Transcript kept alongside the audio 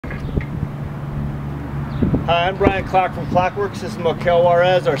Hi, I'm Brian Klock from Klock Werks. This is Makel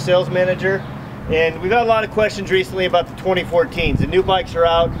Juarez, our sales manager. And we've had a lot of questions recently about the 2014s. The new bikes are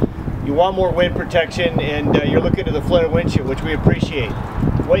out, you want more wind protection, and you're looking at the flare windshield, which we appreciate.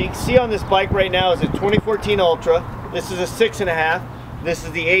 What you can see on this bike right now is a 2014 Ultra. This is a 6.5. This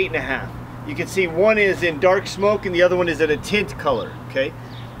is the 8.5. You can see one is in dark smoke and the other one is in a tint color. Okay.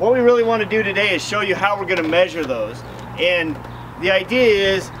 What we really want to do today is show you how we're going to measure those. And the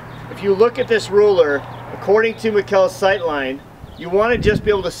idea is, if you look at this ruler, according to Makel's sight line, you want to just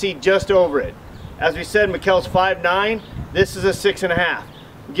be able to see just over it. As we said, Makel's 5'9", this is a 6.5.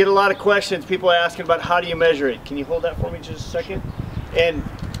 We get a lot of questions, people asking about how do you measure it. Can you hold that for me just a second? And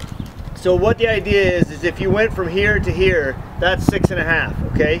so what the idea is if you went from here to here, that's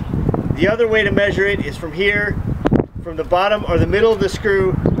 6.5, okay? The other way to measure it is from here, from the bottom or the middle of the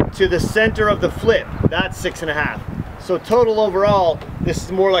screw to the center of the flip, that's 6.5. So total overall, this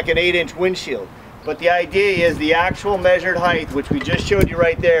is more like an 8-inch windshield. But the idea is the actual measured height, which we just showed you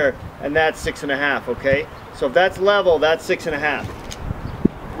right there, and that's 6.5, okay? So if that's level, that's 6.5.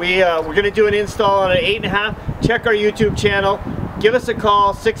 We're going to do an install on an 8.5. Check our YouTube channel. Give us a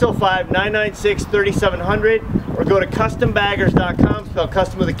call, 605-996-3700, or go to custombaggers.com, spelled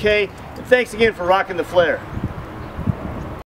custom with a K. And thanks again for rocking the flare.